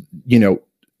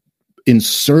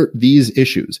 insert these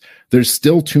issues. There's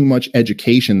still too much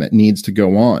education that needs to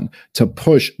go on to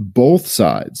push both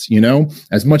sides,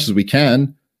 as much as we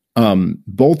can,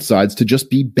 both sides to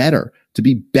just be better,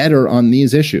 on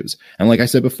these issues. And like I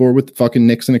said before, with fucking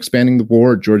Nixon expanding the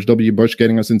war, George W. Bush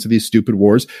getting us into these stupid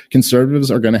wars,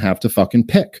 conservatives are going to have to fucking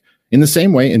pick. In the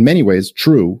same way, in many ways,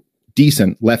 true,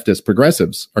 decent leftist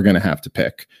progressives are going to have to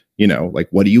pick,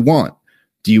 what do you want?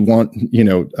 Do you want,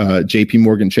 JP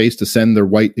Morgan Chase to send their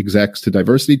white execs to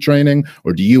diversity training?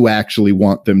 Or do you actually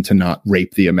want them to not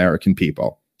rape the American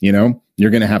people? You're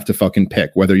going to have to fucking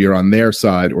pick whether you're on their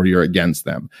side or you're against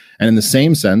them. And in the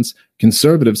same sense,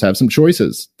 conservatives have some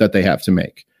choices that they have to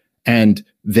make. And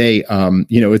they,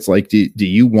 it's like, do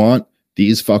you want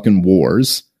these fucking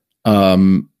wars?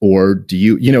 Or do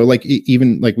you,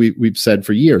 even like we've said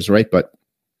for years, right? But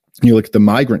you look at the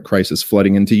migrant crisis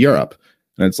flooding into Europe.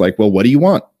 And it's like, well, what do you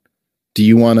want? Do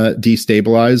you want to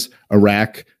destabilize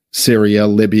Iraq, Syria,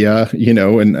 Libya,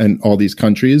 and all these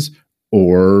countries?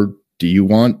 Or do you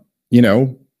want,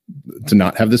 to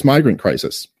not have this migrant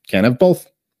crisis? Can't have both.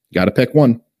 Got to pick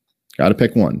one.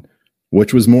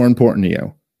 Which was more important to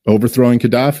you? Overthrowing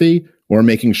Gaddafi or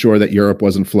making sure that Europe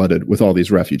wasn't flooded with all these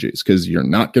refugees? Because you're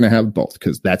not going to have both,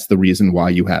 because that's the reason why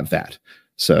you have that.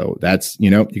 So that's, you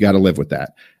got to live with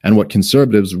that. And what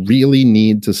conservatives really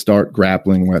need to start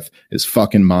grappling with is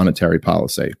fucking monetary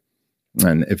policy.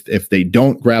 And if they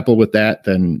don't grapple with that,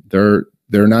 then they're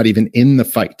not even in the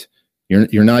fight.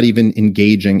 You're not even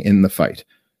engaging in the fight.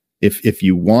 If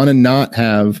you want to not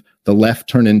have the left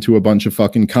turn into a bunch of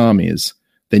fucking commies,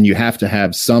 then you have to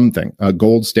have something, a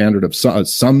gold standard of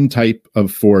some type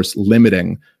of force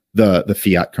limiting the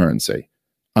fiat currency,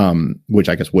 which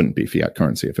I guess wouldn't be fiat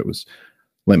currency if it was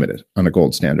limited on a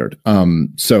gold standard.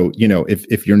 So,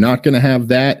 if you're not going to have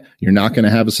that, you're not going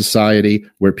to have a society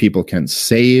where people can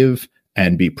save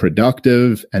and be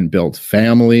productive and build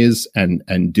families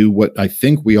and do what I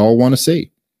think we all want to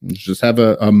see. Just have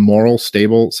a moral,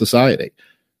 stable society.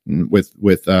 With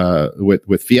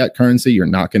fiat currency, you're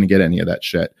not going to get any of that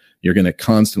shit. You're going to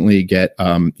constantly get,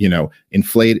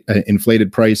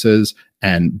 inflated prices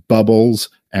and bubbles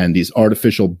and these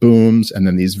artificial booms and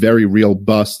then these very real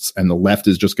busts. And the left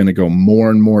is just going to go more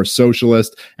and more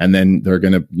socialist. And then they're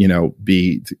going to,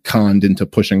 be conned into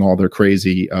pushing all their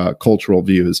crazy cultural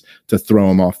views to throw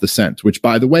them off the scent, which,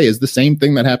 by the way, is the same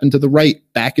thing that happened to the right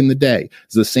back in the day.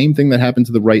 It's the same thing that happened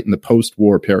to the right in the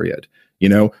post-war period. You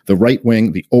know, the right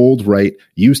wing, the old right,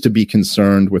 used to be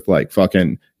concerned with like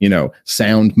fucking, you know,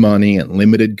 sound money and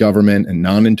limited government and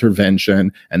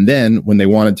non-intervention. And then when they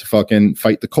wanted to fucking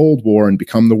fight the Cold War and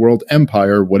become the world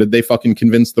empire, what did they fucking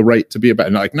convince the right to be about?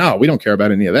 And like, no, we don't care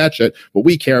about any of that shit. What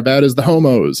we care about is the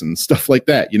homos and stuff like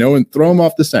that, you know, and throw them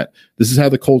off the scent. This is how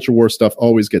the culture war stuff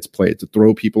always gets played, to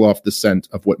throw people off the scent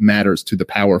of what matters to the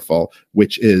powerful,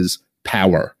 which is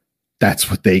power.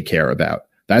 That's what they care about.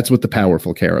 That's what the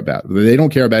powerful care about. They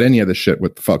don't care about any of the shit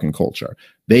with the fucking culture.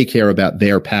 They care about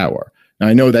their power. Now,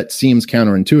 I know that seems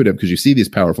counterintuitive because you see these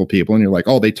powerful people and you're like,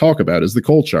 all they talk about is the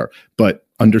culture. But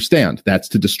understand, that's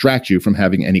to distract you from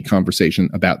having any conversation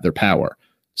about their power.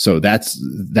 So that's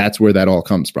where that all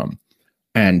comes from.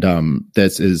 And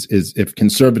this is if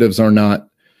conservatives are not,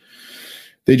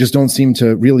 they just don't seem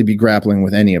to really be grappling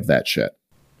with any of that shit.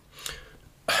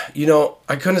 You know,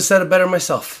 I couldn't have said it better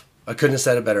myself.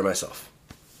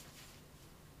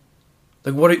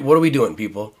 Like, what are we doing,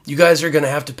 people? You guys are going to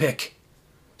have to pick.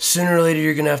 Sooner or later,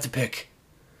 you're going to have to pick.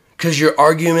 Because your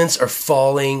arguments are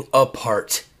falling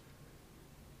apart.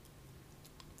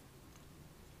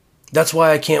 That's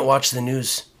why I can't watch the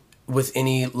news with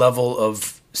any level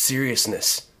of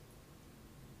seriousness.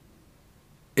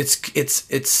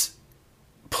 It's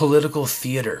political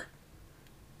theater.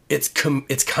 It's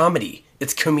comedy.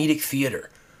 It's comedic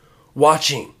theater.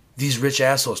 Watching these rich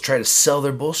assholes try to sell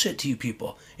their bullshit to you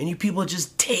people. And you people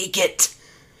just take it.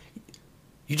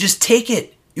 You just take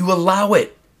it. You allow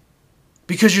it.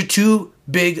 Because you're too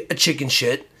big a chicken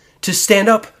shit to stand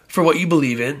up for what you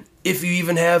believe in. If you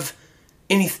even have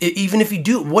any, even if you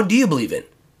do, what do you believe in?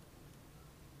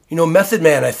 You know, Method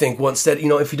Man, I think, once said, you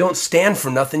know, if you don't stand for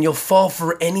nothing, you'll fall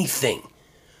for anything.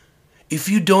 If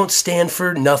you don't stand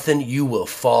for nothing, you will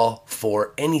fall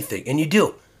for anything. And you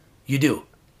do. You do.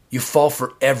 You fall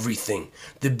for everything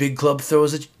the big club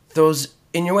throws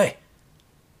in your way.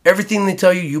 Everything they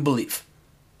tell you, you believe.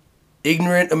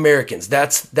 Ignorant Americans.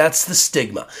 That's the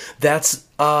stigma. That's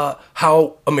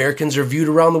how Americans are viewed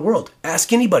around the world.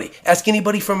 Ask anybody. Ask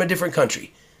anybody from a different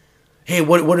country. Hey,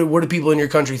 what do people in your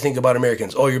country think about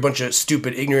Americans? Oh, you're a bunch of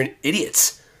stupid, ignorant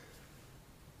idiots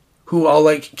who all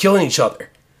like killing each other.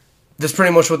 That's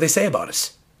pretty much what they say about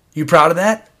us. You proud of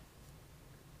that?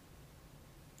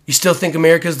 You still think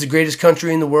America's the greatest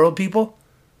country in the world, people?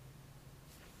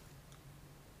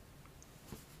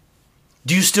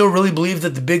 Do you still really believe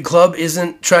that the big club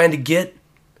isn't trying to get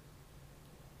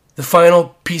the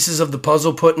final pieces of the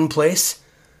puzzle put in place?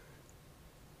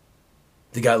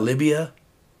 They got Libya.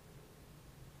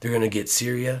 They're going to get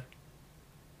Syria.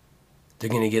 They're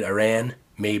going to get Iran,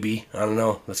 maybe. I don't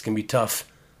know. That's going to be tough.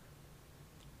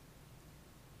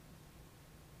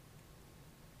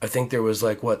 I think there was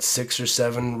 6 or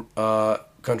 7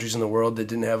 countries in the world that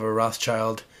didn't have a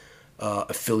Rothschild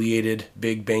affiliated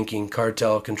big banking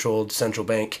cartel controlled central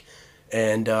bank,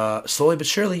 and slowly but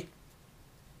surely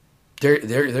they're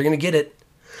going to get it.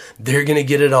 They're going to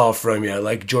get it all from you,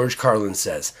 like George Carlin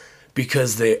says,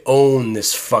 because they own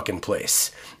this fucking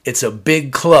place. It's a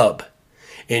big club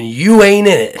and you ain't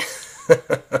in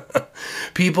it.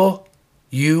 People,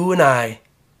 you and I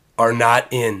are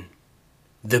not in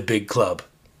the big club.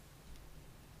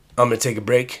 I'm going to take a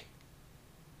break,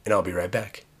 and I'll be right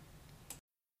back.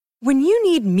 When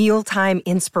you need mealtime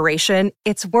inspiration,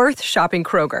 it's worth shopping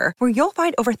Kroger, where you'll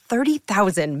find over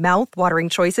 30,000 mouth-watering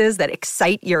choices that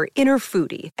excite your inner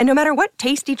foodie. And no matter what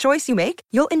tasty choice you make,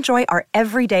 you'll enjoy our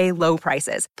everyday low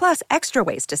prices, plus extra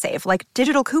ways to save, like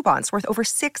digital coupons worth over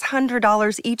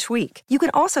 $600 each week. You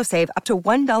can also save up to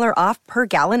 $1 off per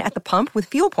gallon at the pump with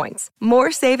fuel points.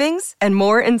 More savings and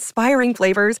more inspiring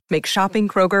flavors make shopping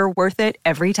Kroger worth it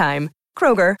every time.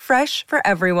 Kroger, fresh for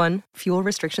everyone. Fuel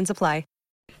restrictions apply.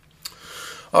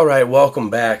 All right, welcome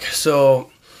back. So,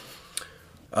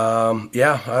 I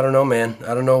don't know, man.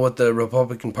 I don't know what the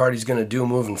Republican Party's going to do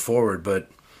moving forward, but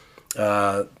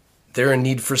they're in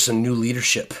need for some new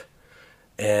leadership.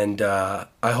 And I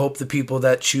hope the people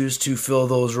that choose to fill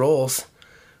those roles,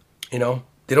 they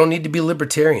don't need to be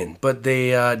libertarian, but they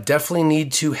definitely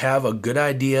need to have a good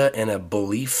idea and a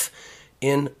belief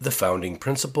in the founding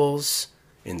principles,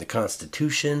 in the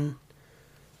Constitution,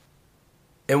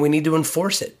 and we need to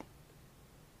enforce it.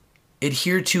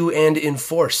 Adhere to and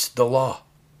enforce the law.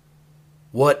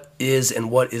 What is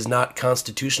and what is not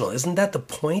constitutional. Isn't that the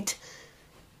point?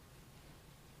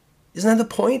 Isn't that the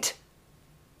point?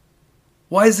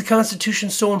 Why is the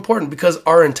Constitution so important? Because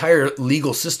our entire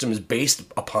legal system is based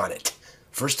upon it,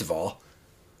 first of all.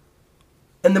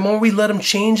 And the more we let them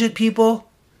change it, people,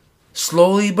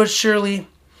 slowly but surely,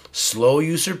 slow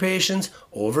usurpations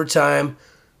over time,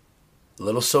 A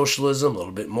little socialism, a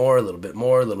little bit more, a little bit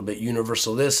more, a little bit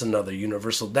universal this, another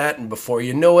universal that, and before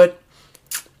you know it,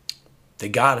 they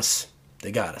got us.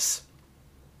 They got us.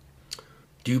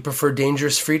 Do you prefer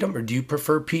dangerous freedom or do you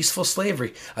prefer peaceful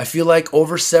slavery? I feel like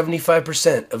over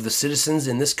 75% of the citizens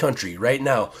in this country right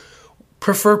now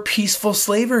prefer peaceful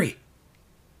slavery.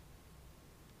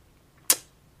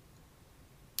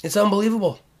 It's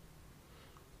unbelievable.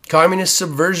 Communist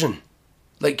subversion.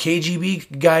 Like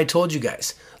KGB guy told you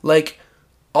guys. Like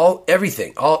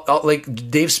everything.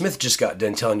 Like Dave Smith just got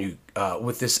done telling you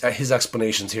with his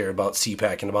explanations here about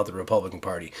CPAC and about the Republican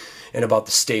Party and about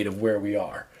the state of where we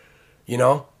are. You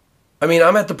know? I mean,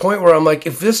 I'm at the point where I'm like,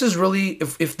 if this is really,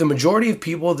 if the majority of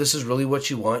people, this is really what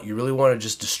you really want to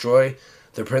just destroy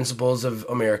the principles of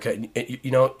America,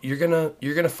 you know, you're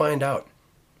gonna find out.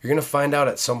 You're gonna find out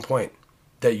at some point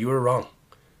that you were wrong.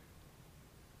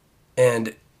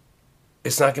 And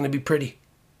it's not gonna be pretty.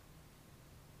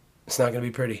 It's not gonna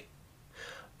be pretty.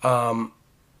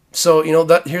 So, you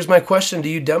know, here's my question to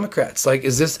you Democrats. Like,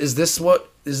 is this what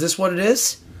it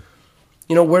is?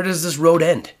 You know, where does this road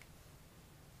end?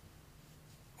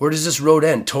 Where does this road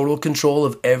end? Total control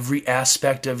of every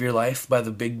aspect of your life by the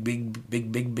big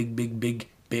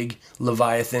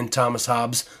Leviathan, Thomas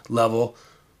Hobbes level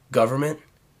government?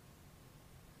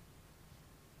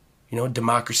 You know,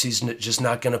 democracy's just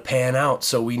not going to pan out.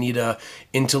 So we need a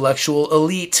intellectual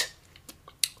elite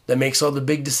that makes all the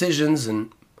big decisions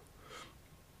and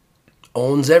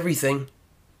owns everything.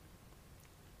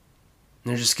 And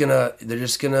they're just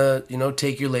gonna, you know,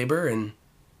 take your labor and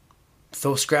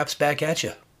throw scraps back at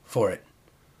you for it.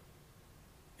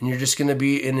 And you're just going to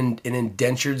be an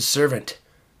indentured servant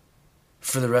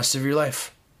for the rest of your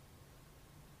life.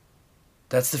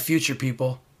 That's the future,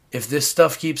 people. If this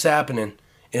stuff keeps happening,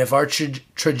 and if our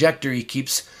trajectory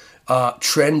keeps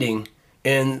trending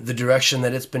in the direction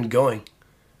that it's been going,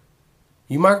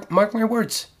 you mark my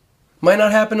words. Might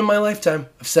not happen in my lifetime.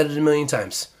 I've said it a million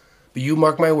times. But you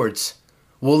mark my words.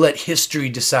 We'll let history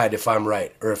decide if I'm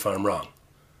right or if I'm wrong.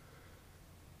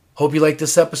 Hope you like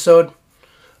this episode.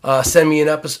 Send me an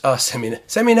episode. Send me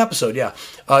an episode. Yeah.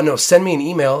 Send me an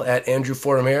email at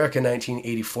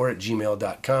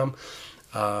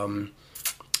andrewforamerica1984@gmail.com.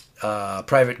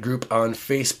 Private group on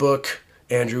Facebook,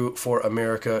 Andrew for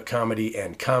America Comedy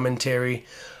and Commentary.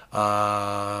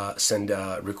 Send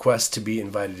a request to be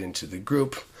invited into the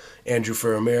group. Andrew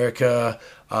for America.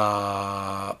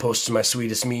 Posts my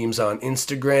sweetest memes on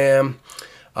Instagram.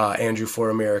 Andrew for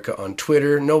America on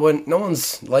Twitter. No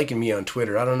one's liking me on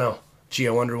Twitter. I don't know. Gee,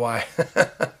 I wonder why.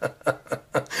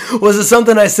 Was it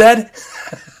something I said?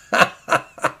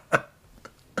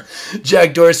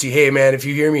 Jack Dorsey, hey man, if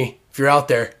you hear me, if you're out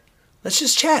there, let's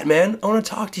just chat, man. I want to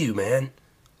talk to you, man.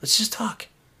 Let's just talk.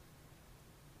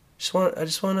 I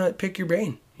just want to pick your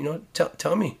brain. You know,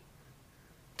 tell me.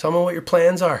 Tell me what your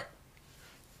plans are.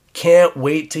 Can't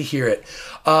wait to hear it.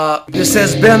 This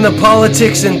has been the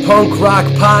Politics and Punk Rock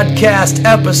Podcast,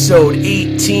 episode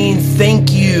 18.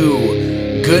 Thank you.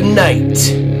 Good night.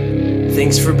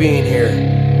 Thanks for being here.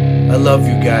 I love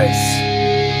you guys.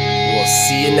 We'll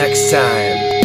see you next time.